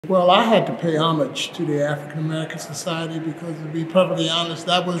Well, I had to pay homage to the African American Society because, to be perfectly honest,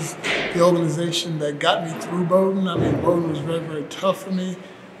 that was the organization that got me through Bowdoin. I mean, Bowdoin was very, very tough for me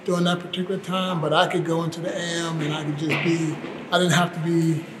during that particular time, but I could go into the AM and I could just be, I didn't have to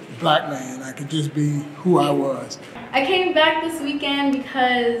be a black man. I could just be who I was. I came back this weekend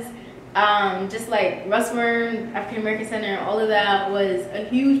because just like Russwurm, African American Center, all of that was a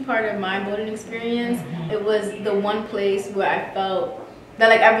huge part of my Bowdoin experience. It was the one place where I felt that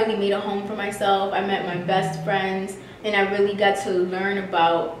like I really made a home for myself. I met my best friends and I really got to learn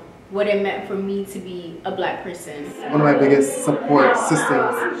about what it meant for me to be a black person. One of my biggest support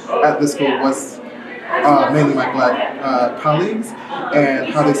systems at the school was mainly my black colleagues,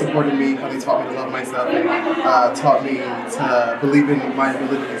 and how they supported me, how they taught me to love myself, and taught me to believe in my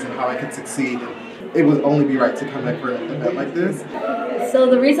abilities and how I could succeed. It would only be right to come back for an event like this. So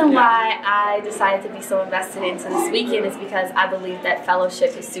the reason why I decided to be so invested into this weekend is because I believe that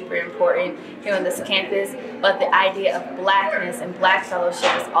fellowship is super important here on this campus, but the idea of blackness and black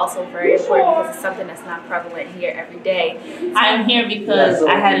fellowship is also very important because it's something that's not prevalent here every day. I'm here because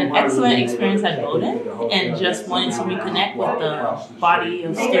I had an excellent experience at Bowdoin and just wanted to reconnect with the body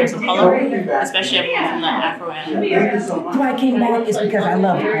of students of color, especially everyone from the AfAm. Why I came back is because I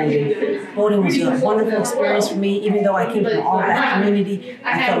love Bowdoin. Bowdoin was a wonderful experience for me. Even though I came from an all-black community,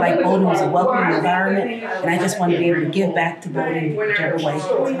 I felt like Bowdoin was a welcoming environment, and I just wanted to be able to give back to Bowdoin whichever way.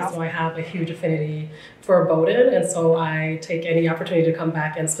 So I have a huge affinity for Bowdoin, and so I take any opportunity to come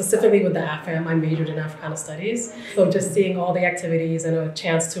back, and specifically with the AfAm, I majored in Africana studies. So just seeing all the activities and a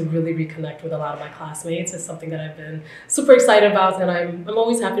chance to really reconnect with a lot of my classmates is something that I've been super excited about, and I'm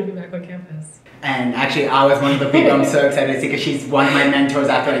always happy to be back on campus. And actually, I was one of the people I'm so excited to see because she's one of my mentors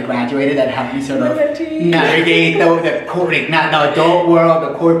after I graduated that helped me sort of navigate the corporate, not the adult world,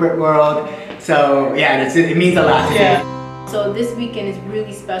 the corporate world. So yeah, it means a lot to me. So this weekend is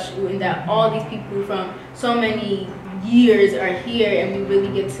really special in that all these people from so many years are here, and we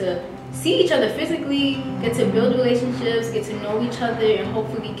really get to see each other physically, get to build relationships, get to know each other, and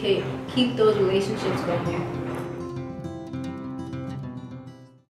hopefully keep those relationships going.